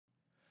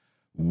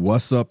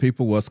What's up,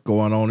 people? What's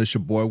going on? It's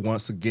your boy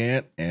once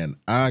again, and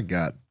I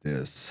got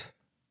this,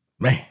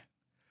 man,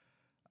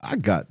 I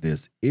got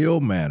this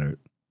ill-mannered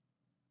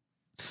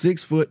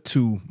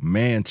 6'2"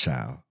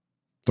 man-child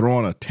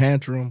throwing a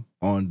tantrum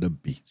on the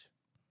beach.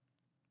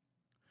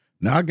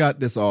 Now, I got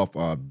this off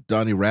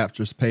Donnie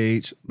Rapture's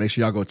page. Make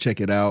sure y'all go check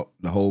it out,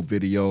 the whole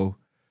video,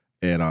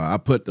 and I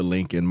put the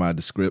link in my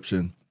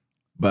description.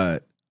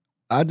 But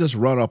I just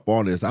run up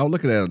on this. I was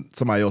looking at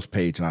somebody else's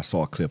page, and I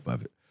saw a clip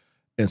of it.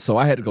 And so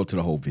I had to go to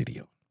the whole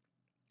video.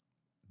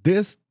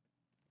 This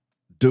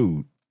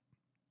dude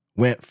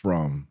went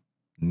from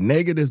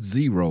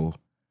 -0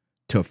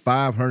 to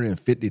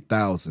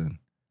 550,000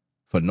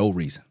 for no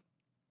reason.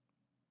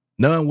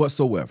 None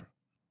whatsoever.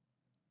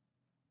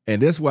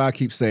 And this is why I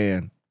keep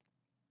saying,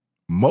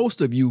 most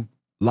of you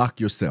lock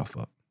yourself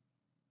up.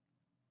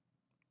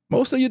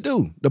 Most of you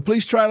do. The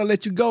police trying to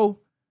let you go,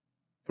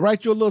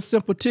 write you a little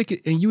simple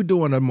ticket, and you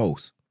doing the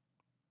most.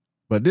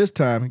 But this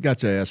time, you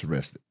got your ass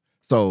arrested.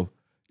 So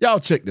y'all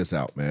check this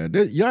out, man.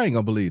 Y'all ain't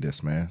gonna believe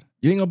this, man.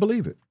 You ain't gonna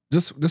believe it.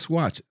 Just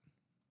watch it.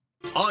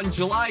 On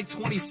July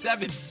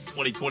 27th,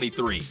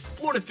 2023,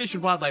 Florida Fish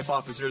and Wildlife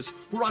officers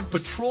were on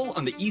patrol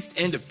on the east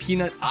end of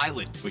Peanut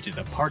Island, which is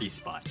a party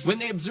spot, when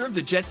they observed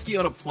a jet ski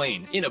on a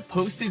plane in a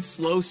posted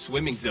slow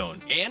swimming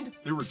zone, and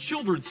there were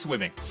children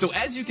swimming. So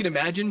as you can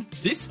imagine,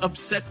 this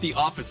upset the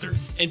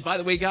officers. And by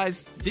the way,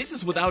 guys, this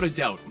is without a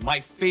doubt my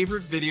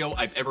favorite video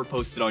I've ever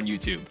posted on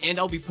YouTube, and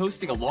I'll be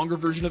posting a longer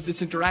version of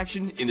this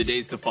interaction in the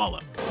days to follow.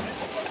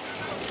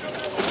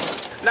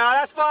 Nah,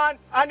 that's fine.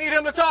 I need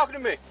him to talk to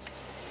me.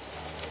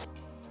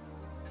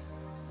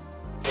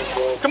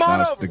 Come on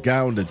Now, over. the guy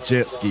on the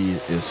jet ski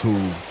is who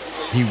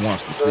he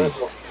wants to see.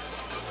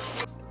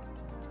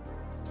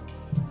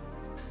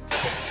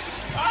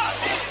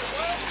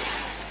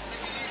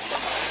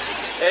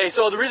 Hey,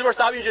 so the reason we're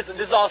stopping you, this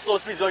is all slow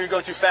speed zone. You're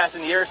going too fast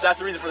in the air, so that's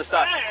the reason for the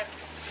stop.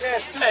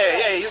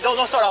 Hey,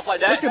 don't start off like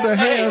that. Look at the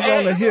hands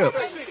on the hip.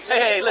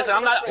 Hey, listen,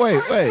 I'm not.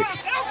 Wait.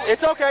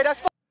 It's okay.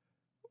 That's fine.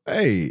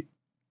 Hey.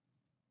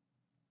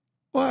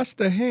 Watch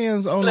the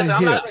hands on Listen, the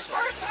I'm hips.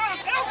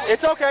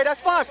 It's okay.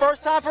 That's fine.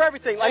 First time for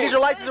everything. I need your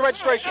license and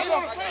registration.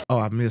 Oh,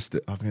 I missed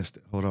it.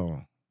 Hold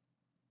on.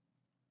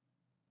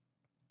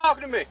 Talk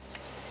to me.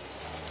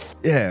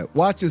 Yeah,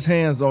 watch his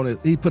hands on it.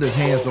 He put his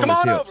hands on Come his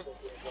on hips.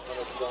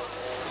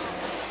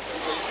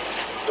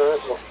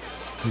 over.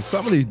 See,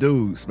 some of these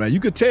dudes, man, you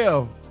could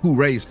tell who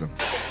raised them.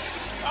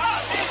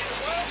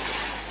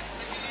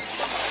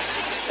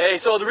 Hey,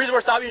 so the reason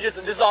we're stopping you, this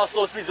is all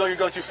slow speed zone. You're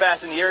going too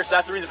fast in the air, so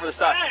that's the reason for the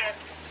stop.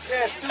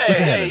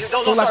 Hey,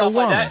 don't Look like start a off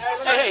like woman. that.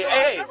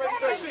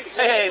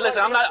 Hey,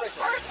 listen, I'm not.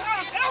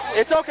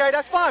 It's okay.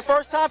 That's fine.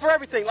 First time for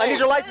everything. I need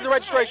your license and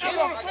registration.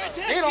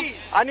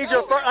 I need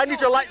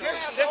your license.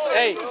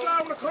 Hey,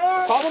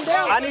 calm him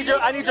down. I need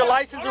your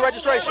license and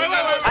registration.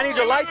 I need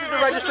your license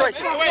and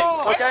registration.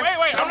 Okay.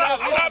 Wait. I'm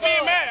not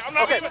being mad.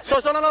 Okay. So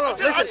no.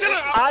 Listen,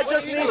 I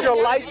just need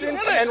your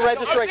license and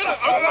registration.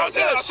 I'm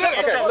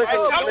chilling. Okay. Listen.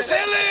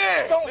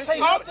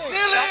 I'm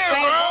chilling,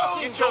 bro.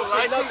 Get your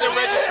license and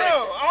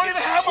registration. I don't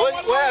even have one.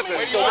 What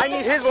happened? So I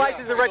need his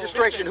license and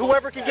registration.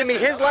 Whoever can give me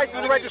his license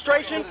and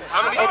registration.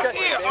 Okay.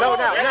 No,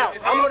 now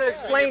I'm going to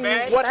explain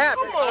what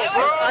happened.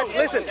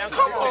 Listen.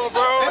 Come on,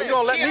 bro. Are you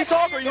going to let me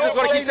talk, or are you just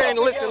going to keep saying,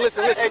 listen?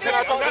 Hey, can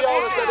I talk to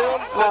y'all instead of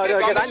him? No,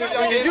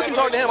 you can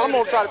talk to him. I'm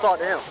going to try to talk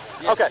to him.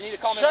 Okay.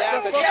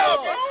 Shut the fuck up.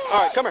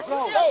 All right, come here.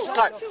 All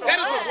right. That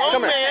is a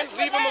grown man.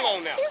 Leave him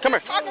alone now. Come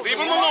here. Leave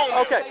him alone.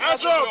 Okay. I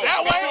drove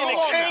that way and it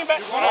came back.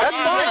 That's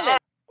fine. I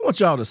want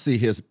y'all to see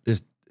his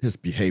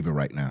behavior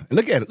right now. And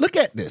look at it. Look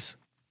at this.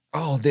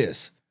 All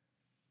this.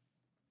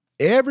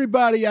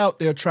 Everybody out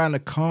there trying to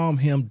calm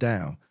him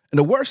down. And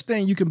the worst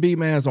thing you can be,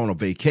 man, is on a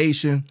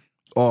vacation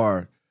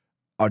or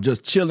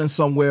just chilling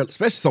somewhere,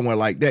 especially somewhere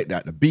like that,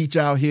 the beach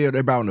out here,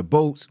 everybody on the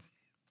boats.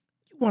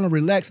 You want to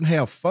relax and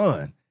have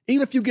fun.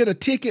 Even if you get a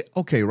ticket,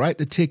 okay, write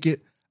the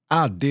ticket.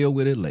 I'll deal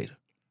with it later.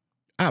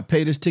 I'll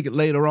pay this ticket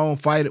later on,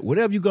 fight it,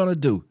 whatever you're going to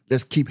do.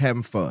 Let's keep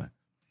having fun.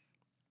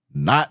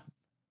 Not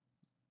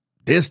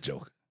this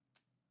joker.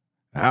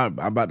 I'm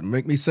about to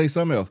make me say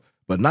something else,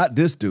 but not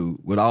this dude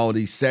with all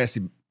these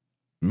sassy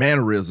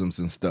mannerisms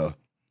and stuff.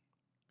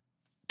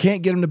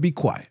 Can't get him to be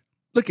quiet.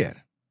 Look at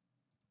him.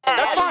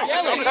 That's fine.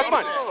 That's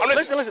fine.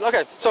 Listen.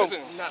 Okay. So, all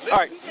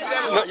right.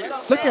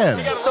 Look at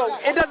him. So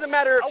it doesn't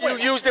matter if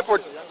you used it for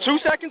 2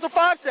 seconds or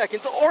 5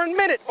 seconds or a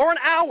minute or an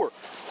hour.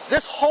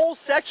 This whole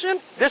section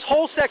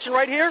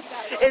right here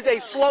is a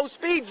slow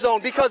speed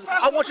zone because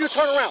I want you to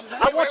turn around.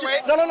 I want you.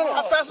 No.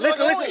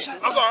 Listen.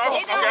 I'm sorry.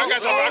 Okay, I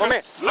got you. Oh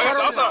man,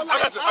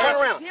 turn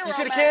around. You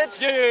see the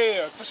kids?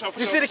 Yeah. For sure.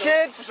 You see the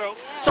kids? For sure.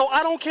 So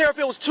I don't care if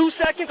it was 2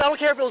 seconds. I don't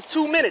care if it was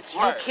 2 minutes.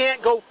 You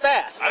can't go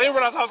fast. I didn't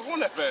realize I was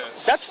going that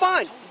fast. That's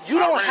fine. You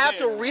don't have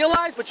to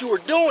realize, but you were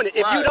doing it.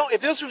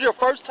 If this was your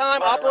first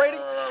time operating,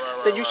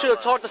 then you should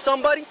have talked to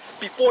somebody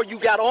before you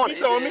got on it.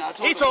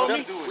 He told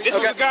me. This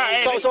is the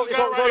guy.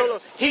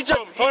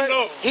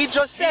 He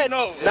just said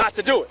not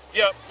to do it.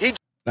 Yep.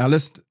 Now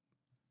listen.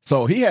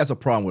 So he has a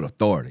problem with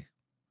authority.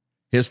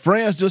 His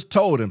friends just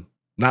told him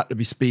not to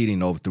be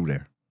speeding over through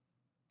there.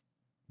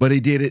 But he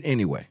did it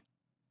anyway.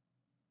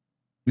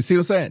 You see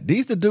what I'm saying?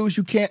 These the dudes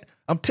you can't,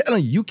 I'm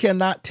telling you, you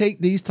cannot take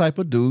these type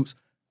of dudes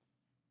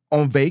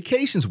on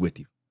vacations with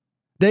you.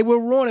 They will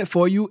ruin it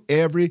for you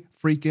every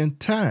freaking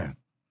time.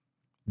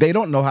 They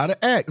don't know how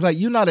to act. Like,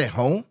 you're not at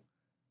home.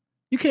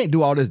 You can't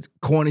do all this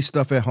corny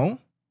stuff at home.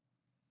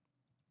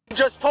 He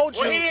just told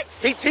you.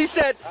 He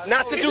said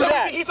not to do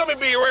that. He told me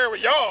be aware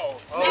with y'all.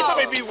 He told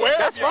me be aware.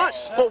 That's fine.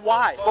 But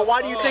why? But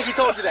why do you think he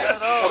told you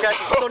that? Okay.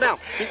 So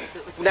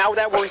now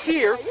that we're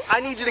here, I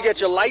need you to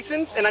get your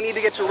license and I need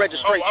to get your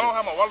registration. I don't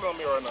have my wallet on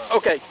me right now.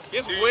 Okay.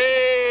 It's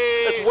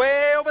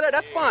way over there.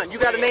 That's fine. You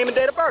got a name and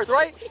date of birth,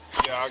 right?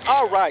 Yeah, I'll get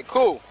all right,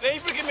 cool. They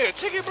even give me a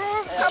ticket,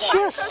 bro?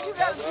 Yes.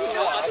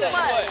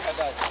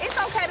 It's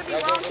okay to be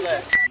wrong. You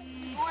just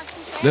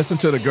Listen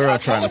to the girl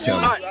trying to tell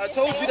me. I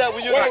told you that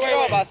when you were in the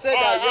club. I said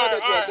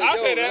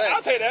that.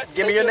 I'll take that.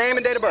 Give me your name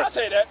and date of birth. I'll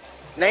take that.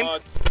 Name?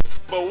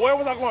 But where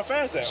was I going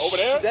fast at? Over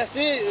there? That's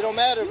it. It don't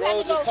matter,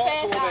 bro. Just talk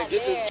to him and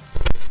get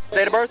the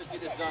date of birth?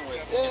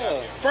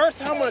 Yeah. First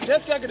time on a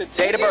jet ski, I get a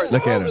date of birth.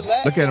 Look at him.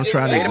 Look at him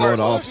trying to ignore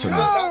the officer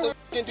now.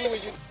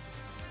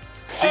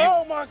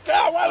 Oh my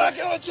God! Why did I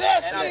get on a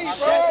jet ski,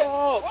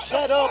 bro?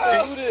 Shut up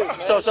and do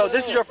this. So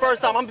this is your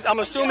first time. I'm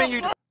assuming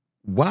you.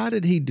 Why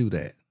did he do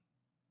that?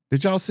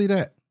 Did y'all see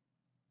that?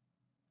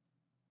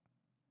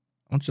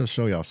 I'm just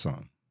show y'all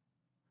something.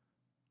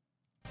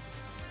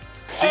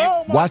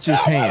 Watch his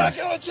hands.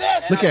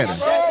 Look at him.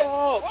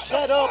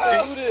 Shut up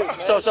and do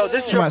this. So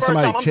this is your first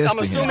time. I'm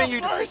assuming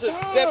you.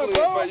 Definitely,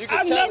 bro. You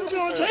can never been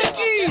on a jet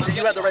ski. Do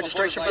you have the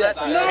registration for that?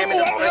 No, I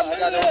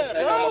got that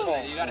on my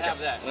phone. You gotta have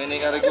that. When they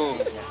gotta go.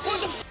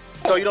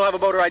 So you don't have a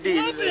voter ID,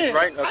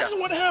 right? Okay. I just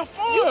want to have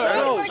fun.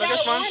 No,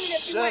 that's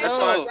fine. That's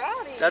fine.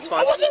 That's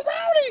fine. I wasn't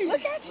rowdy.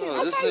 look at you.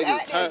 Oh, this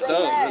nigga's turned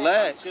up.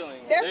 Relax.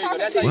 They're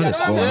talking to you. What is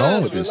going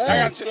on with this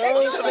thing?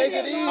 Take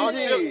it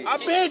easy.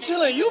 I've been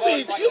chilling. You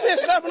been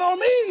snapping on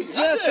me.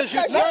 Yes, because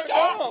you turned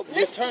up.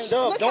 You turned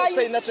up. Don't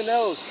say nothing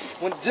else.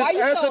 Just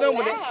answer them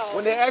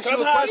when they ask you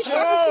a question.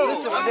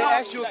 Listen, when they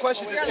ask you a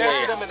question, just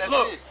answer them and that's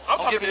it. I'm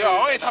talking to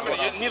y'all. I ain't talking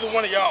to neither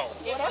one of y'all.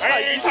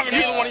 I ain't talking to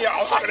neither one of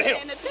y'all. I'm talking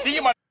to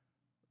him.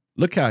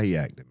 Look how he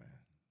acted, man.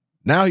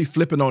 Now he's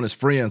flipping on his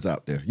friends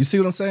out there. You see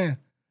what I'm saying?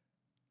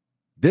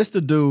 This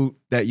the dude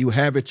that you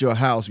have at your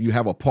house. You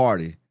have a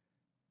party.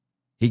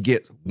 He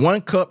gets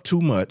one cup too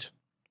much.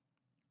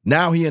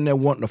 Now he in there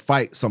wanting to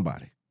fight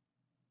somebody.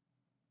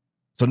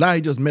 So now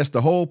he just messed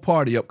the whole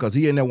party up because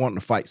he in there wanting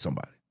to fight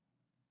somebody.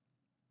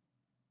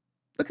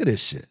 Look at this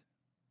shit.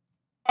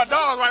 My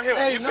dog right here.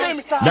 You feel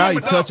me? Now he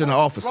touching the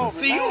officer.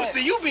 See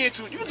you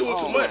doing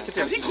too much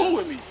because he cool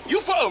with me. You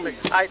follow me.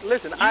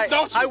 Listen,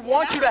 I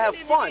want you to have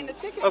fun.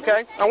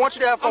 Okay? I want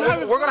you to have fun.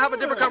 We're gonna have a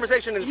different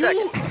conversation in a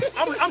second.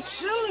 I'm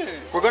chilling.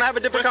 We're gonna have a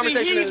different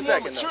conversation in a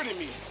second. He's more mature than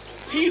me.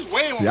 He's way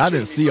more mature. See, I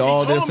didn't see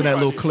all this in that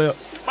little clip.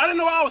 I didn't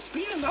know I was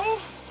speeding though.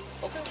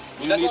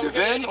 You need the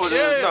VIN or the...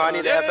 No, I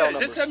need the FL number.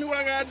 Just tell me what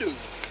I gotta do.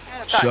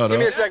 Shut up. Give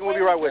me a second. We'll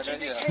be right with you.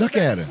 Look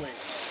at him.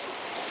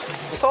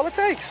 That's all it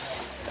takes.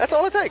 That's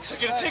all it takes.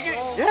 Get a ticket?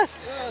 Yes.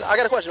 I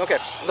got a question. Okay.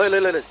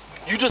 Look.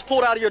 You just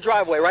pulled out of your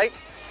driveway, right?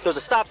 There's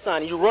a stop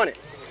sign and you run it.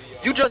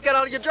 You just got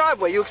out of your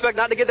driveway. You expect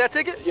not to get that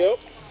ticket? Yep.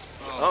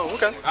 Oh,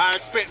 okay. I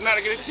expect not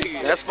to get a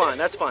ticket. That's fine.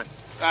 That's fine.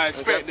 I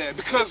expect that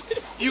because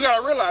you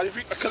gotta realize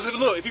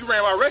if you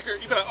ran my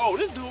record, you be like, oh,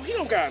 this dude, he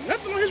don't got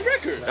nothing on his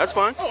record. That's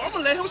fine. Oh, I'm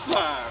gonna let him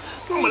slide.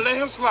 I'm gonna let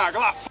him slide.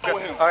 I fuck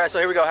with him. All right, so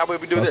here we go. How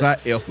about we do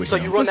this? So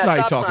you run that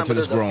stop sign, but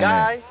there's a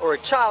guy or a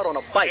child on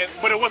a bike.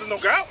 But it wasn't no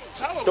guy.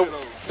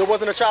 There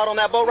wasn't a child on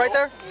that boat right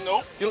there?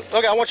 Nope.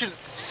 Okay, I want you to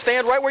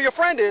stand right where your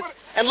friend is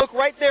and look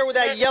right there with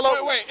that yellow.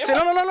 Wait. See,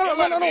 no. No.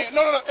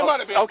 It might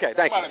have been. Okay,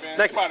 thank you.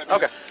 Thank you.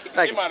 Okay,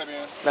 thank you. It might have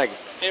been. Thank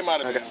you. It might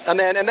have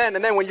been.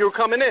 And then when you were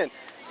coming in,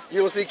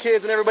 you will see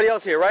kids and everybody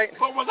else here, right?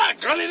 But was I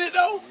gunning it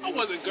though? I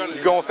wasn't gunning it.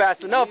 You're going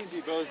fast enough.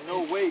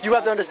 You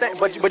have to understand,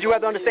 but you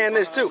have to understand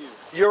this too.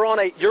 You're on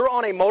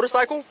a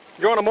motorcycle.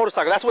 You're on a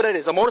motorcycle. That's what it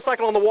is. A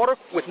motorcycle on the water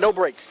with no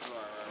brakes.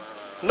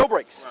 No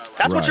brakes.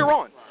 That's what you're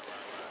on.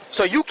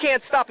 So you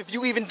can't stop if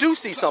you even do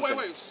see something.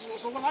 Wait.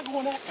 So was I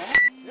going that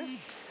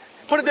fast?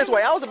 Put it this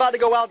way. I was about to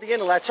go out the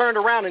end and I turned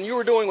around and you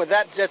were doing what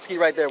that jet ski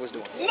right there was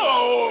doing.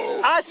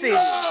 No. I see.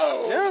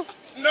 No. Yeah.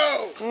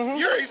 No.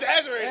 You're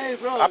exaggerating. Hey,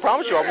 bro. I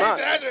promise you I'm not.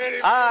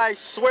 I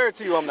swear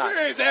to you I'm not.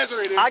 You're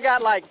exaggerating. I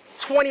got like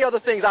 20 other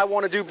things I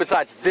want to do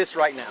besides this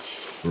right now.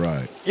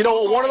 Right. You know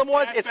what one of them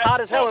was? It's hot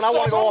as hell and I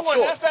want to go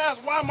offshore. That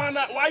fast, why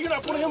are you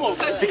not putting him over?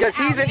 Because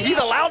he's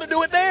allowed to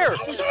do it there.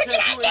 I was trying to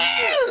get out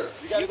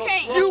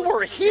there. You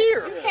were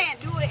here. You can't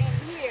do it in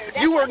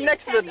here. You were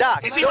next to the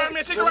dock. Is he writing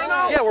me a ticket right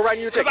now? Yeah, we're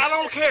writing you a ticket. Because I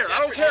don't care. I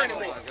don't care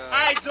anymore.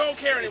 I don't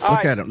care anymore.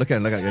 Look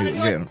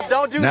at him.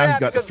 Don't do that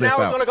because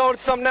now it's going to go to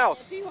something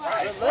else.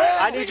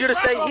 I need you to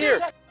stay here.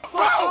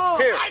 Bro,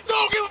 here. I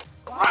don't give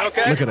a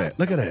okay? Look at that.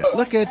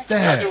 Look at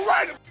that. You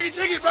writing a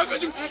ticket, bro,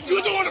 because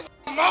you doing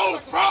the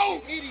most, bro.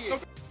 The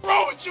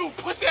wrong with you,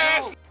 pussy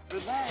ass.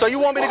 So you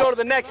want me to go to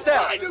the next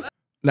step?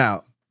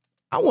 Now,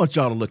 I want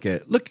y'all to look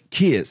at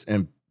kids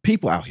and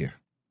people out here.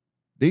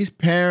 These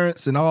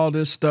parents and all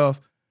this stuff,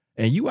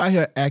 and you out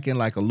here acting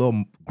like a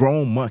little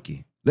grown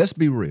monkey Let's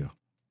be real.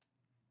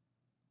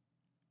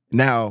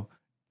 Now,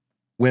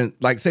 when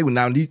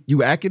now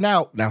you acting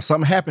out, now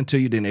something happened to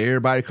you, then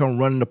everybody come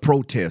running to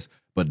protest.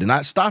 But they're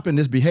not stopping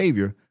this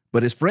behavior,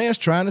 but his friends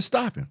trying to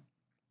stop him.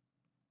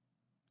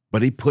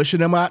 But he pushing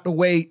them out the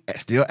way,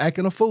 still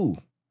acting a fool.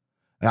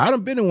 Now, I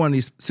done been in one of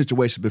these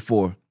situations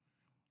before,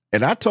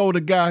 and I told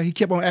the guy, he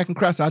kept on acting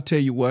crass. I tell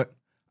you what,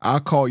 I'll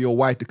call your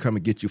wife to come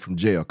and get you from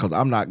jail because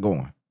I'm not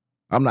going.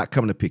 I'm not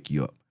coming to pick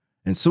you up.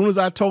 And as soon as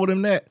I told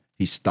him that,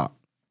 he stopped.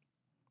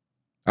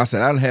 I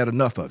said, I done had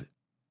enough of it.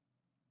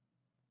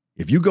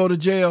 If you go to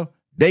jail,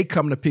 they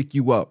come to pick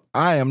you up.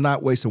 I am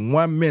not wasting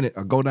 1 minute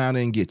or go down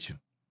there and get you.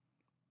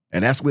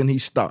 And that's when he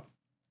stopped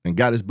and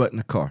got his butt in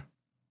the car.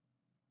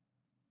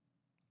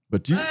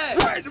 But you...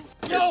 Right,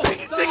 yo,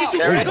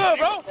 Very good,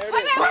 bro.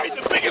 right,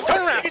 the biggest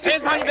Turn around.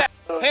 Hands behind your back.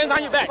 Hands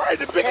behind your back. Right,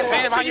 the biggest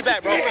Hands behind your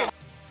back, bro.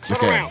 Turn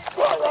Okay. around.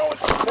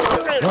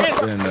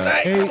 Up in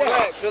 8.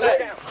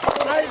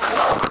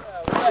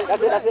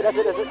 That's it. Hands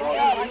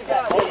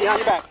behind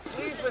your back.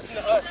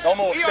 Don't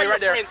move. Stay right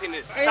there.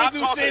 Stop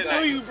talking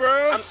to you,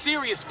 bro. I'm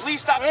serious.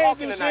 Please stop talking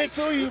talking tonight.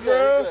 tonight. To you,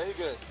 bro. He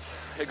good.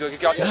 Hey, good.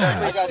 Get off your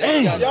back.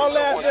 Damn. Y'all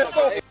laugh at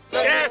so.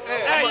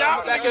 Hey,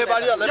 y'all Back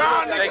everybody up.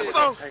 y'all niggas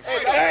so.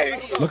 Hey,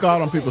 Look at all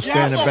them people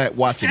standing back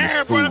watching this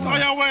scared, fool. bro. That's all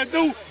y'all want to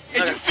do.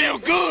 And you feel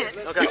good.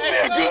 You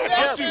feel good,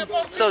 don't you?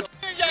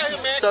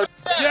 So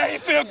Yeah, he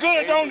feel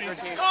good, don't he?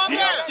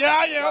 Yeah,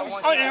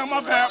 I am.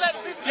 My bad.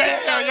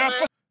 Yeah.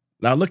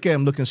 Now look at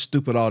him looking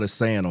stupid, all this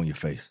sand on your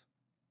face.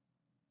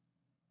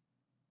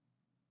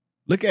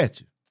 Look at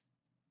you.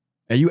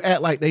 And you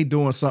act like they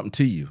doing something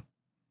to you.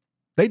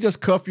 They just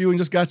cuff you and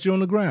just got you on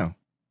the ground.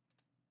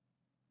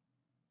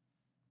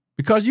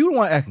 Because you the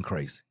one acting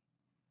crazy.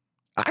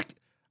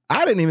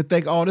 I didn't even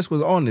think all this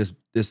was on this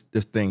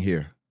thing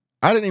here.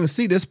 I didn't even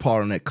see this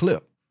part on that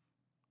clip.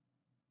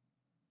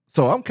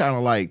 So I'm kind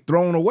of like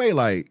thrown away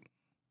like,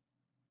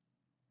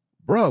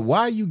 bruh,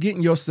 why are you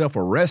getting yourself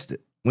arrested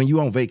when you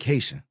on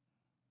vacation?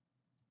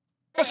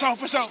 For sure.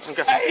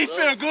 Hey, he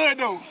feel good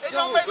though.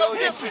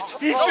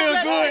 He feel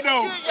good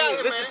though.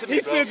 listen to me,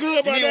 He bro. feel good You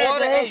about need that,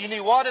 water? bro. Hey, you need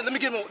water? Let me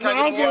get him. Can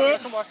I I'm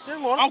get him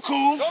good. water? I'm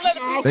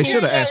cool. They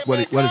should have asked what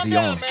is he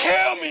on.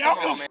 Kill me. I'm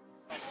gonna.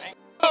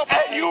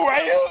 Hey, you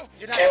right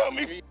here? Kill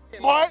me,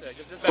 boy.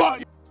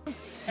 Fuck.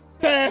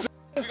 Ass.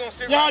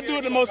 Y'all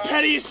doing the most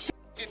pettiest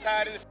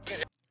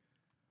shit.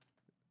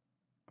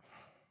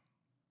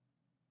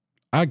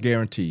 I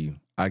guarantee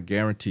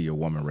you a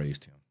woman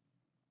raised him.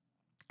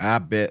 I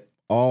bet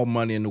all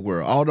money in the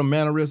world, all the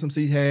mannerisms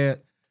he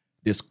had,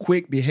 this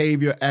quick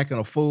behavior, acting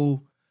a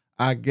fool,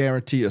 I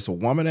guarantee it's a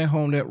woman at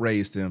home that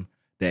raised him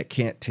that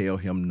can't tell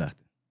him nothing.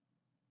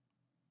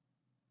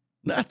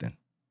 Nothing.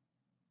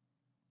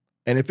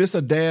 And if it's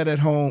a dad at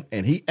home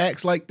and he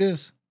acts like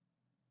this,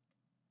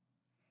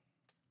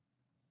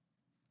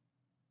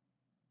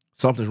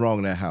 something's wrong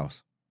in that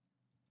house.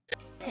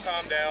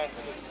 Calm down.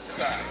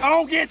 I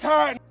don't get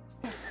tired.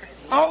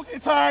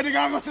 Nigga.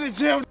 I go to the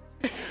gym.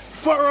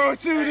 Fuck wrong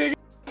with you, nigga.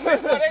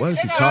 What is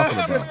he talking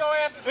about?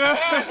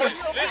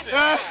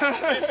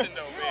 Listen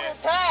though, man.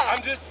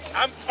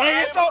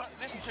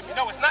 Listen to me.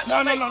 No, it's not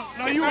too late.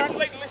 No, you right.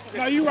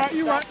 No, you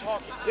right.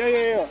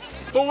 Yeah.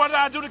 But what did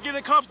I do to get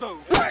in cuffs though?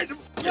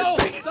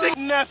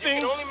 Nothing.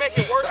 You can only make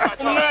it worse by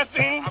talking.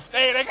 Nothing.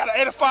 Hey, they got an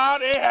 85.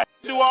 They had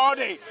to do all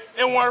day.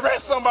 They want to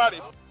arrest somebody.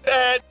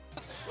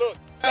 Look,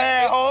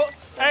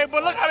 hey,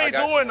 but look how they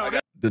doing though.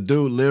 The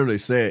dude literally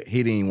said he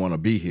didn't even want to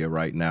be here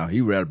right now.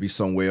 He'd rather be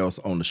somewhere else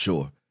on the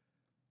shore.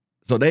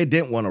 So they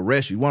didn't want to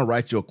arrest you. You want to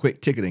write you a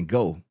quick ticket and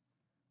go.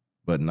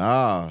 But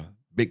nah,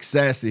 Big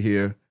Sassy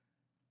here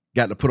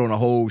got to put on a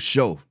whole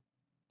show.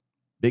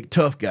 Big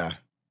tough guy.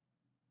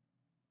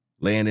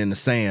 Laying in the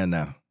sand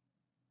now.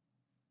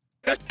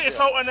 It's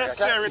so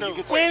unnecessary though.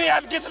 We didn't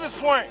have to get to this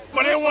point.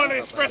 But they want to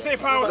express their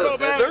power so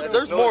bad.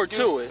 There's more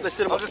to it. Let's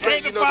sit him up. Just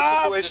saying, you know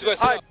the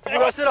situation. All right, you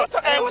want to sit up?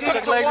 Hey, what time?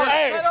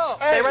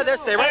 Stay right there.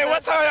 Stay right Hey, there.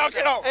 what time y'all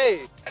get off? Hey,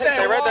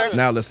 stay right there.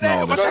 Now listen to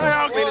all What this.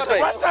 time Clean his face.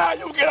 What time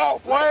you get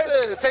off, boy?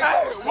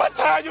 Hey, what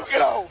time you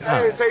get off?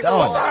 Hey, take some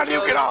dog. What time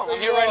you get off? I'm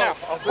here right now.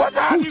 What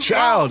time Who you get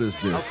child off? is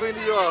I'm this?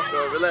 cleaning you off,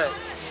 bro.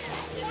 Relax.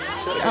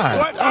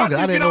 God, dog,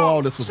 I didn't know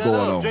all this was Shut going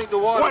up. on. Drink the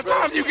water, What bro.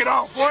 time you get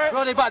off, boy?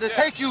 Bro, they about to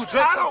take you.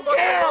 Drink I some don't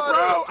care, water.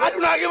 bro. I do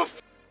not give a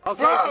f.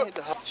 Okay, Bro, get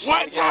the-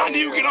 what time do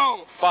you get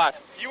on? 5.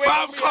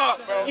 5 o'clock.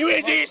 You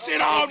ain't did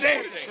shit all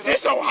day.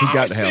 It's so hot. He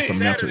got to have some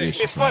mental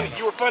issues. It's funny.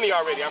 You were funny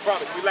already. I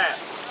promise. We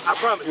laughed. I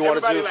promise. You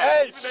wanted to? Everybody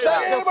laughed. Hey,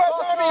 shut the fuck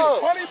up.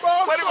 Funny, bro.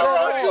 Funny,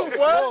 bro.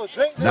 Bro,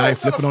 drink this. Now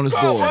he's flipping on his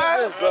board.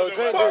 Bro,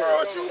 drink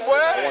this.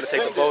 I want to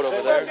take the boat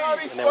over there, and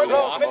then we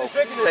walk over.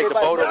 Take the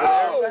boat over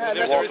there, and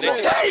then walk over.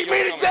 Take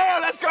me to jail.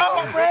 Let's go.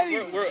 I'm ready.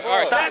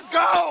 Let's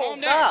go.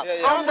 Stop.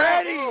 I'm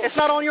ready. It's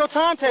not on your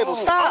timetable.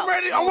 Stop. I'm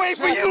ready. I'm waiting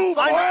for you,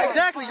 boy.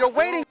 Exactly. You're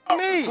waiting for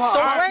me. So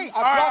wait.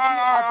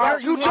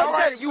 You just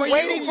said it. You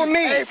waiting for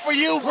me. Hey, for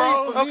you,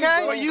 bro.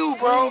 Okay? For you,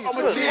 bro. I'm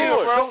gonna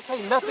chill, bro. Don't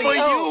say nothing For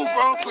else. you,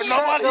 bro. For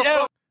nobody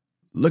else.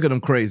 Look at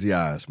them crazy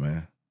eyes,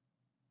 man.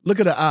 Look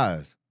at the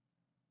eyes.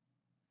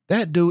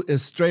 That dude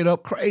is straight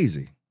up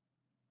crazy.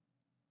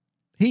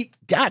 He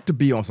got to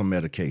be on some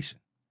medication.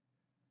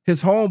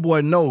 His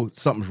homeboy knows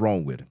something's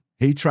wrong with him.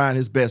 He trying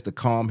his best to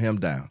calm him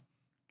down.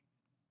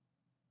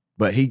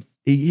 But he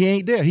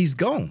ain't there. He's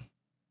gone.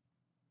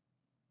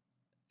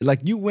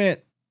 Like you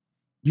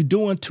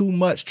doing too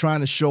much trying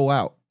to show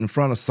out in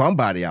front of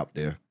somebody out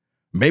there.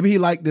 Maybe he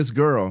liked this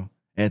girl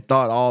and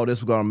thought all this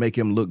was going to make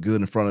him look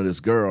good in front of this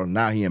girl.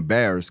 Now he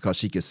embarrassed because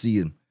she could see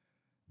him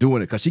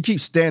doing it. Because she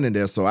keeps standing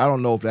there, so I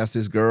don't know if that's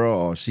his girl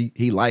or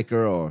he like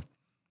her or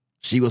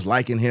she was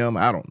liking him.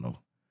 I don't know.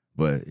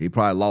 But he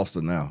probably lost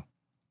her now.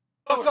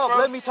 Look up,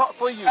 let me talk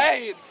for you.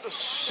 Hey,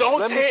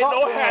 don't take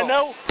no bad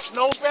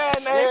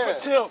name for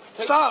Tim.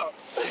 Stop.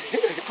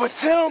 For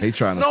Tim, He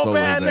trying to no solo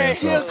bad his name.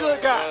 ass He up. a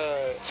good guy.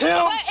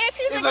 Tim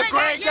is a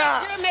great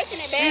guy. You're making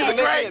it bad. He's a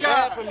great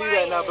guy for me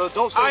right now, bro.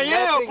 Don't say I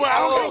am, nothing but I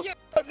else. don't.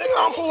 Nigga,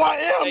 I'm who I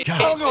am.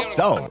 God,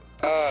 dog.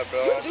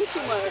 You do too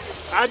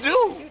much. I do.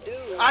 You do.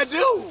 I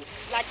do.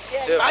 Like,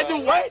 I do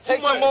way too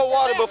Take much. some more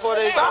water before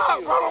they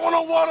Stop, bro. I don't want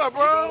no water,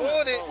 bro.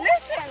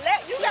 listen,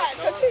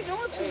 because he's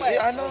doing too much.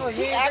 I know,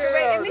 he ain't aggravating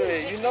there me.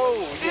 already. You know.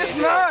 It's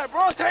not,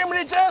 bro. Take me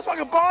to jail so I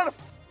can burn the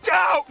f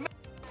out.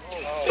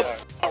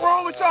 What's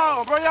wrong with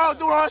y'all, bro? Y'all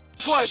doing all shit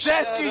for a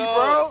jet ski,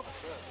 bro.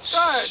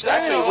 God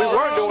damn. Actually, we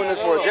weren't doing this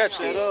for a jet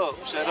ski.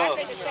 Shut up.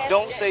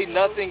 Don't say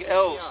nothing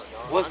else.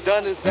 What's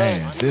done is done.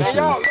 Man, this Hey,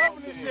 y'all is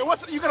loving this shit.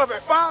 What's you get up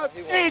at 5?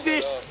 Ain't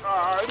this?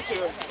 All right, let me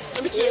chill.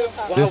 Let me chill.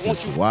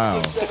 this is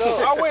wild. I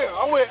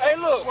will. Hey,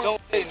 look. Don't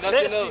say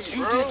nothing else.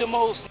 You did the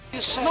most.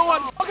 No,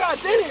 I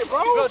did it,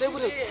 bro. Bro, they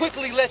would have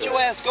quickly let your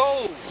ass go.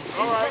 All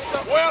right.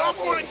 Well, I'm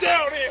going to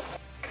jail then.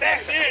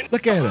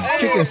 Look at him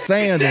kicking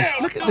sand.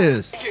 Look at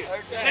this.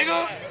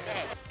 Nigga.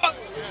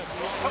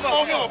 Come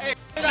on, go.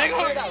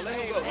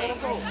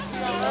 Nigga.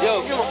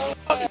 Yo,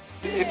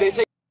 if they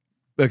take.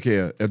 Look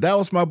here. If that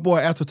was my boy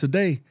after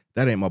today,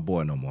 that ain't my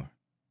boy no more.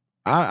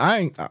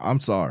 I'm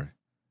sorry.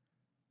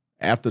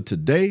 After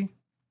today,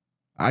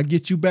 I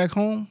get you back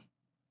home,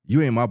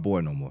 you ain't my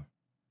boy no more.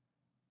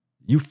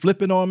 You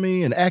flipping on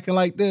me and acting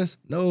like this?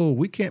 No,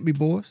 we can't be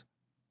boys.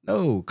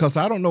 No, because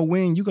I don't know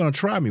when you're going to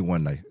try me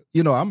one day.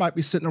 You know, I might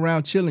be sitting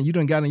around chilling. You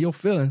done got in your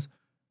feelings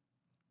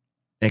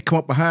and come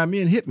up behind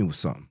me and hit me with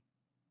something.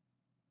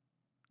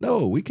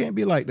 No, we can't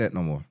be like that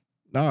no more.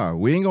 Nah,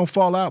 we ain't going to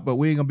fall out, but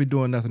we ain't going to be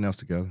doing nothing else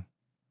together.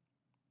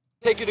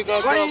 Take you to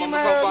gun club, I'm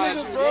gonna come find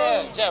you.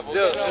 Yeah,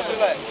 just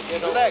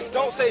relax. Relax.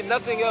 Don't say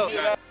nothing else.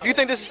 You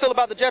think this is still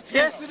about the jet ski?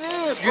 Yes, it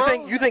is,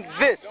 bro. You think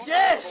this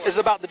Yes. is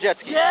about the jet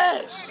ski?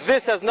 Yes.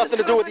 This has nothing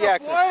to do with the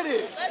accident.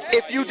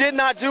 If you did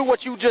not do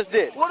what you just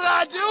did, What did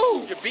I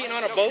do?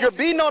 you're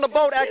beating on a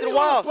boat acting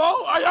wild. Bro,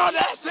 are y'all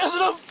that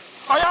sensitive?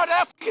 Are y'all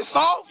that fucking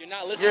soft? You're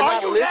not listening.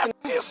 Are you that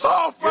fucking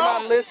soft, bro? You're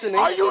not listening.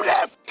 Are you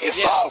that fucking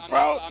soft,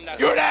 bro?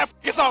 You're that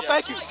fucking soft.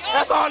 Thank you.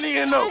 That's all I need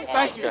to know.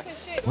 Thank you.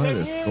 What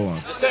is going?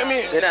 Just let me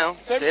in. Sit down.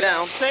 Sit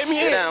down. Let me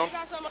Sit in. down.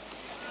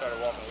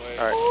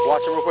 All right,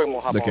 watch it real quick and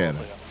we'll hop Look on. at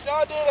him.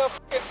 Y'all did a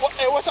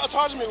hey, what y'all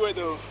charging me with,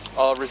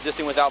 though?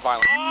 Resisting without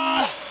violence.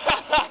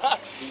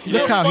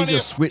 Look how he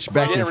just switched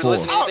back and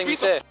forth. I'll beat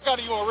the fuck out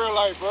of you in real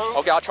life, bro.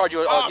 Okay, I'll charge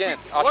you again.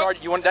 I'll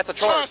charge you. That's a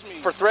charge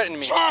for threatening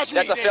me. Charge me.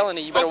 That's a then.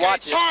 felony. You better Okay,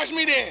 watch it. Charge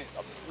me then.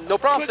 No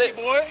problem. Pussy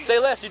boy. Say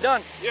less. You're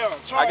done. Yeah,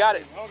 charge I got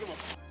it. me. I don't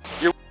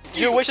give a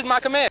Your wish is my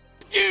command.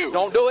 you.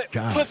 Don't do it.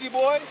 God. Pussy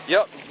boy.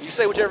 Yep. You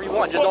say whatever you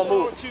want. Just don't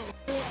move.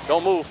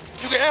 Don't move.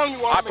 You can handle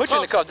me while I I'm in put you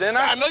in the cuffs, didn't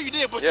I? I know you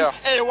did, but Yeah. you,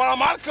 hey, while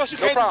I'm out of cuffs, you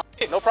No can't problem.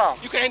 do shit. No problem.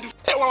 You can't do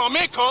shit while I'm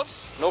in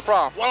cuffs. No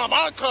problem. While I'm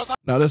out of cuffs,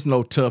 Now, there's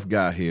no tough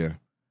guy here.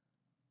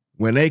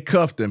 When they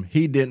cuffed him,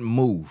 he didn't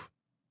move.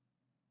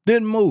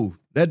 Didn't move.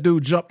 That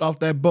dude jumped off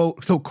that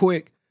boat so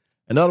quick.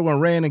 Another one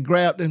ran and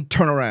grabbed him,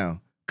 turned around,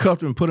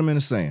 cuffed him, and put him in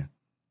the sand.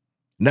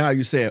 Now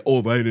you saying, oh,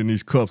 if I ain't in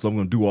these cuffs, I'm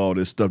going to do all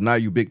this stuff. Now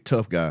you big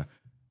tough guy.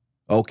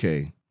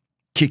 Okay.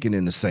 Kicking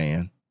in the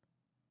sand.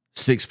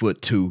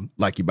 6'2",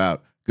 like you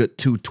about good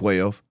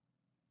 212.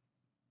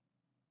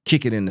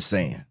 Kicking in the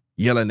sand.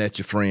 Yelling at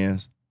your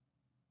friends.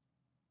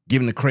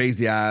 Giving the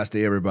crazy eyes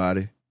to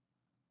everybody.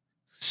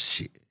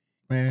 Shit.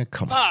 Man,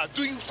 come on. nah,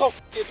 do you so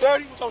fucking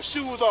dirty with your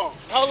shoes on?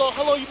 How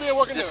long you been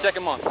working This there?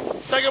 second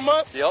month. Second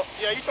month? Yep.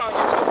 Yeah, you trying to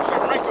get your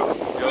fucking rank up.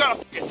 You got a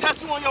fucking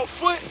tattoo on your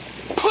foot?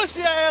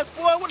 Pussy ass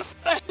boy, what the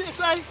fuck that shit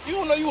say? You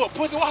don't know you a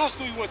pussy. What high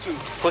school you went to?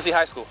 Pussy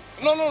High School.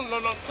 No.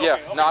 Yeah.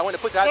 Okay, No, I went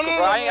to Pussy High School,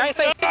 bro. I ain't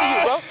saying shit to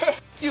you, bro.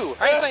 You.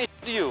 I ain't saying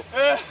shit to you.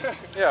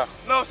 Yeah.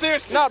 No,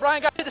 seriously. No, bro, I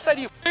ain't got shit to say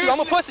to you. I'm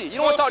a pussy. You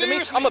don't want to talk to me?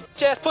 Seriously. I'm a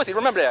bitch ass pussy.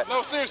 Remember that.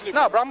 No, seriously.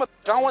 No, bro, I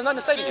don't want nothing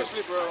to say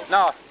Seriously, to you. bro.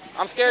 No,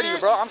 I'm scared of you,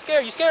 bro. I'm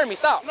scared. You scaring me.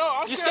 Stop. No,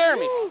 I'm you scared scaring of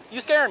me. you.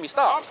 You scaring me.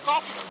 Stop. I'm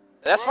soft as f.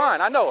 That's bro.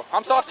 fine. I know.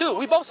 I'm soft too.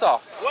 We both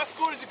soft. What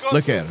school did you go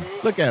Look to? at him. Bro?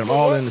 Look at him,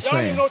 all in the Y'all don't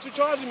even sand. know what you're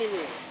charging me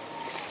with.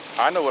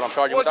 I know what I'm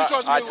charging What with. you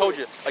charging I me told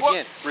with? you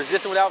again.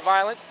 Resisting without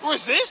violence.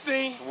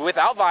 Resisting?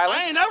 Without violence.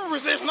 I ain't never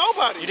resist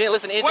nobody. You didn't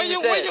listen to anything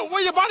you said.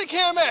 Where your body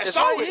cam at? It's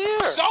Show right it.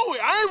 here. Show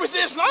it. I ain't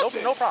resist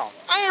nothing. No problem.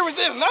 I ain't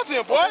resist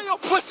nothing, boy. Your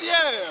pussy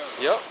ass.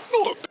 Yep.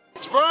 You a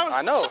bitch, bro.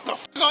 I know. Shut the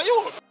fuck up.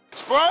 You a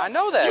bitch, bro. I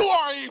know that. You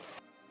are a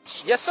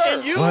bitch. Yes, sir.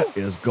 And you? What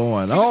is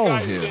going You just on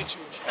got here? didn't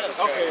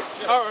you? Okay.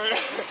 All right.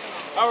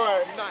 All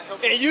right.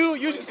 And you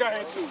just got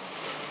here too.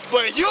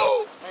 But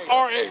you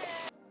are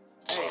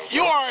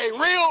a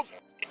real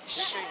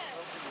bitch.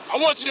 I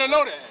want you to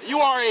know that. You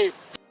are a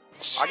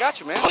I got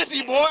you, man.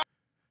 pussy boy.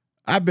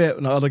 I bet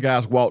when the other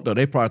guys walked up,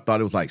 they probably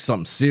thought it was like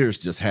something serious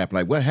just happened.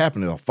 Like, what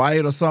happened? A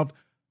fight or something?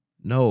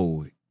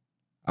 No.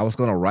 I was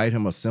going to write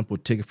him a simple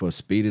ticket for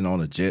speeding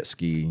on a jet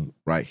ski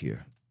right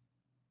here.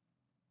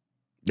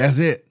 That's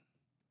it.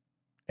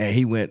 And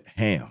he went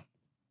ham.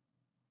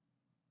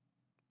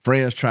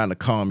 Friends trying to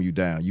calm you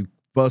down. You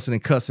fussing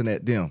and cussing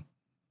at them.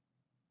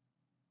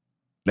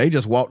 They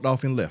just walked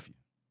off and left you.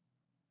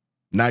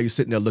 Now you're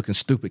sitting there looking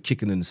stupid,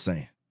 kicking in the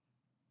sand.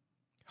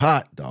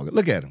 Hot dog.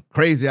 Look at him.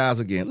 Crazy eyes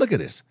again. Look at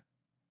this.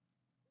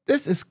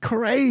 This is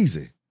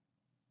crazy.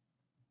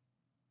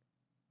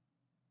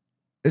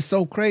 It's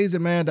so crazy,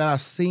 man, that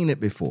I've seen it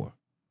before.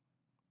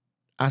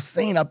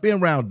 I've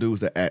been around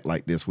dudes that act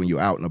like this when you're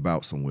out and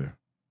about somewhere.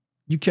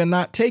 You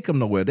cannot take them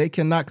nowhere. They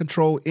cannot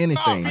control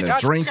anything. Their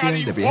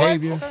drinking, their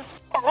behavior.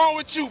 What's wrong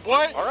with you,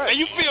 boy? All right. And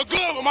you feel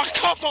good with my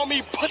cuffs on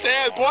me, pussy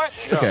ass boy.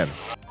 Look at him.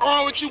 What's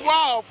wrong with you?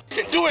 Wow,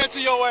 can do that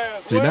to your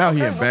ass. See, now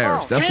he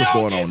embarrassed. That's what's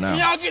going on now.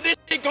 Y'all get this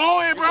shit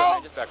going,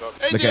 bro.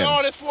 They Look did at all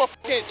him. this for a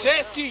fucking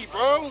jet ski,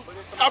 bro.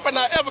 I bet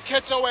not ever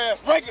catch your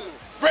ass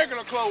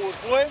regular clothes,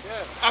 boy.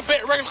 I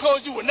bet regular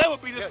clothes you would never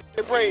be this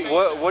brave.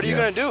 What are you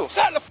gonna do?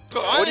 Shut the fuck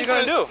up. What are you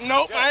gonna do?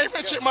 Nope, I ain't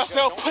finna trick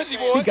myself, pussy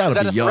boy. He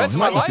gotta be young. He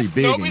might just be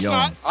big Nope, and it's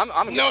young. not.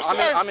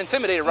 I'm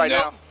intimidated right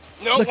now.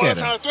 No, Look well, at it's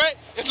him. not a threat.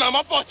 It's not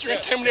my fault you're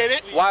intimidated.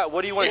 Why?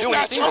 What do you want to do when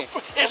you see me?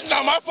 It's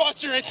not my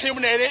fault you're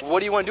intimidated. What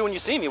do you want to do when you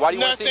see me? Why do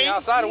you want to see me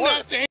outside of work?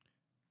 Nothing.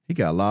 He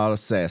got a lot of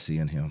sassy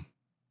in him.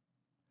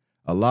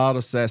 A lot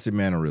of sassy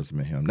mannerism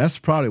in him. That's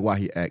probably why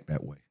he act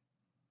that way.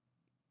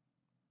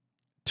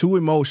 Too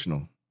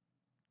emotional.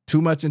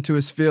 Too much into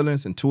his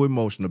feelings and too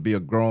emotional to be a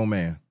grown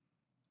man.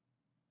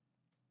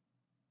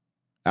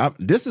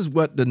 This is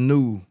what the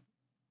new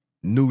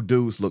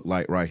dudes look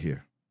like right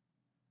here.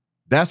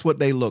 That's what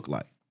they look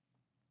like.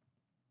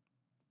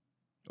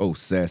 Oh,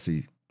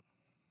 sassy.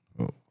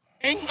 Oh.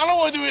 I don't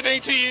want to do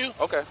anything to you.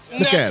 Okay.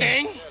 Look at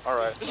Nothing. All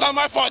right. It's not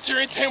my fault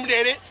you're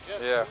intimidated.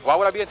 Yeah. Why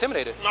would I be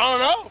intimidated? I don't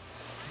know.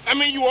 I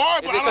mean, you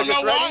are, but I don't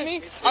know why.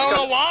 Me? I don't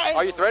know why.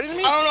 Are you threatening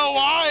me? I don't know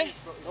why.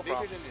 It's bigger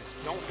than this.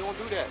 Don't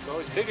do that, bro.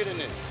 It's bigger than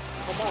this.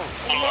 Come on.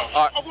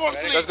 All right. I'm going to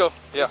sleep. Let's go.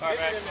 Yeah.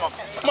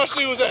 Where my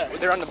shoes at?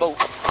 They're on the boat.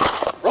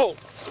 Roll.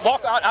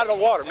 Walk out of the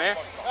water, man.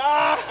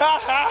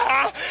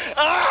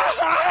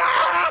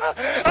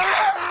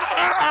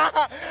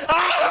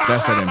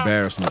 That's that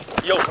embarrassment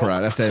cry.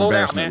 That's that slow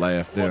down, embarrassment man.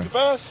 laugh there. Too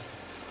fast?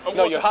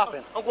 No, you're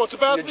hopping. I'm going too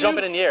fast. You're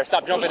jumping in the air.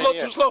 Stop jumping in the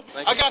air. Too slow.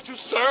 I got you,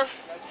 sir.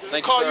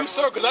 Thank Call you, you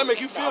sir, because I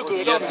make you feel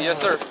good. Yes, don't it? yes,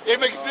 sir. It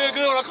make you feel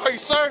good when I call you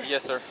sir?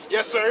 Yes, sir.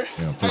 Yes, sir.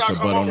 Yeah, put I gotta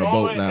your call butt on the my boat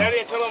mama and now. daddy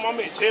and tell them I'm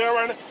in jail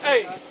right now.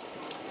 Hey,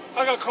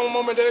 I gotta call my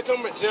mama and daddy and tell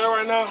them I'm in jail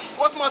right now.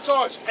 What's my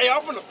charge? Hey,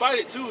 I'm finna fight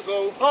it too,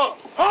 so.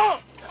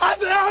 I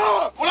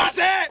said, What I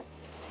said?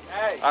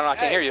 Hey. I don't know. I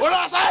can't hear you. What did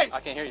I say? I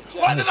can't hear you.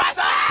 What did I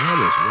say? What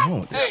is wrong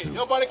with this Hey, dude?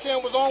 your body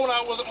cam was on when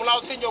I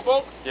was hitting your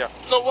boat? Yeah.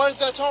 So what is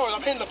that charge?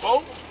 I'm hitting the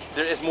boat?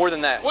 There is more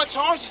than that. What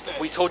charge is that?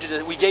 We told you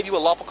to. We gave you a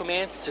lawful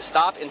command to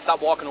stop and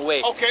stop walking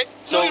away. Okay.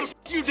 So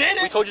you did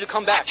it? we told you to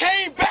come back.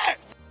 I came back.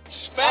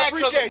 I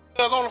appreciate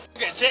I was on a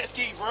fucking jet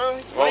ski, bro.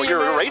 Oh,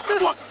 you're a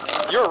racist?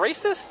 You're a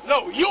racist?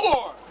 No, you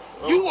are.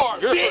 You are,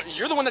 bitch.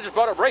 You're the one that just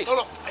brought up race.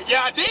 No,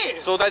 yeah, I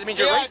did. So that means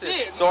you're yeah, racist. I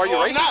did. So are you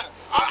no, I'm racist? not.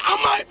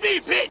 I might be,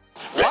 bitch.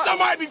 Bitch, I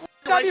might be You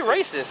gotta be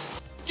racist.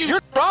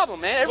 You're the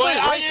problem, man. Everybody's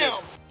I racist.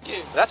 am. Yeah.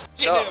 That's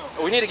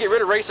we need to get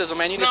rid of racism,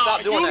 man. You need to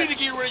stop doing you that. need to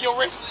get rid of your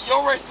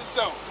racist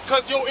self.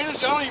 Because your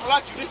energy, I don't even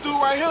like you. This dude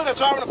right here that's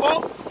driving the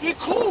boat, he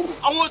cool.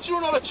 I want you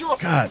to know that you're a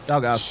God,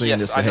 dog, I've seen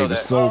Yes, this I know behavior that.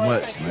 so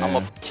much, man. I'm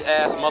a bitch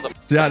ass mother.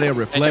 See how they And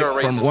reflect you're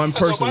a from racist. one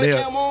Got your person. body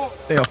cam on?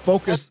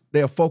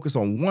 They'll focus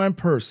on one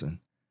person,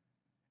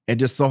 and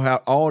just so how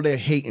all their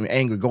hate and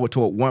anger go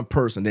toward one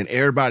person. Then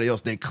everybody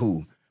else, they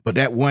cool. But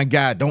that one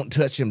guy, don't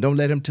touch him. Don't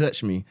let him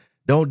touch me.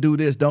 Don't do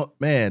this. Don't,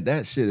 man.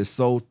 That shit is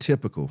so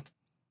typical.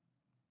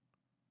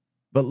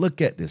 But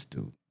look at this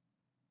dude.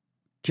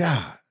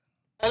 God.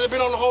 Has it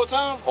been on the whole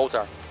time? Whole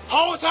time.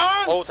 Whole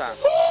time? Whole time.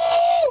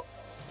 Woo!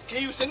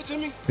 Can you send it to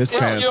me? His Is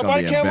parents your gonna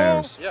body be cam on?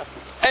 embarrassed. Yeah.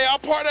 Hey, I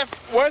parked at,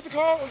 where's it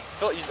called?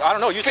 I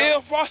don't know. You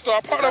Phil Foster.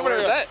 I parked over where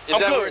is there. that? Is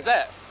I'm that good. where is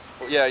that?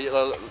 Yeah.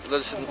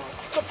 Let's.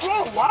 The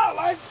Florida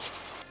Wildlife?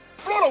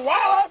 Florida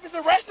Wildlife is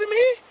arresting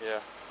me? Yeah.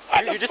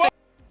 What You the just fuck?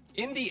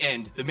 In the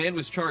end, the man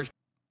was charged.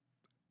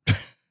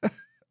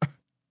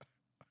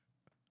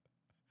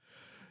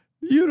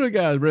 You done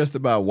got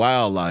arrested by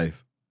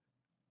wildlife,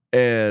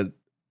 and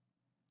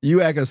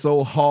you acting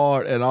so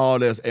hard and all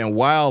this, and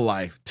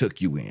wildlife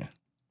took you in.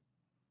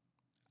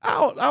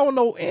 I don't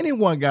know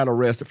anyone got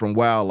arrested from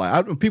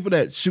wildlife. People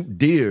that shoot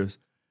deers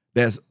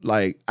that's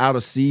like out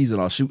of season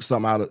or shoot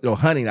something out of,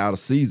 hunting out of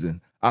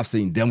season, I've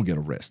seen them get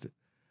arrested.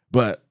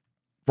 But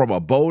from a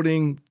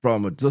boating,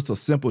 just a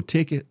simple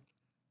ticket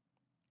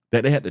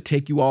that they had to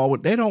take you all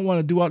with, they don't want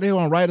to do all, they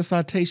want to write a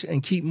citation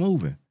and keep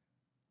moving.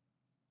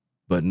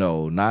 But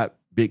no, not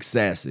Big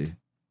Sassy.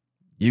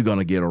 You're going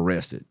to get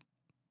arrested.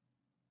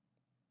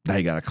 Now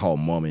you got to call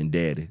mom and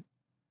daddy.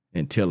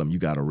 and tell them you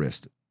got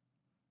arrested.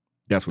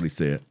 That's what he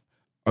said.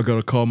 I got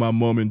to call my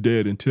mom and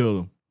dad and tell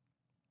them.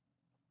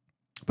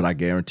 But I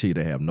guarantee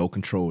they have no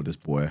control of this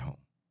boy at home.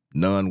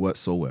 None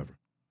whatsoever.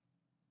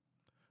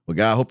 Well,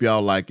 guys, I hope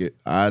y'all like it.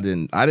 I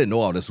didn't know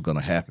all this was going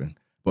to happen.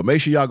 But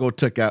make sure y'all go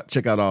check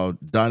out our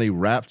Donnie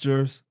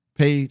Rapture's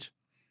page.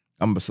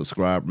 I'm going to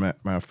subscribe, matter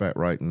of fact,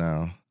 right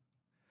now.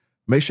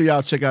 Make sure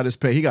y'all check out his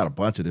page. He got a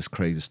bunch of this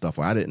crazy stuff.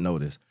 I didn't know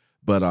this.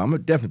 But I'm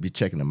going to definitely be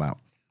checking him out.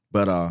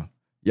 But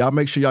y'all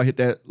make sure y'all hit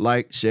that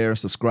like, share, and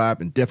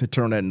subscribe. And definitely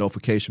turn that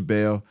notification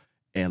bell.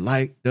 And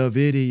like the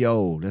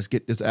video. Let's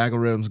get this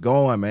algorithms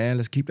going, man.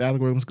 Let's keep the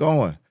algorithms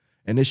going.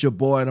 And it's your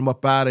boy, and I'm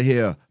up out of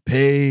here.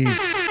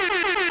 Peace.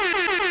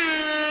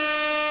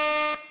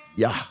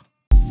 Yeah.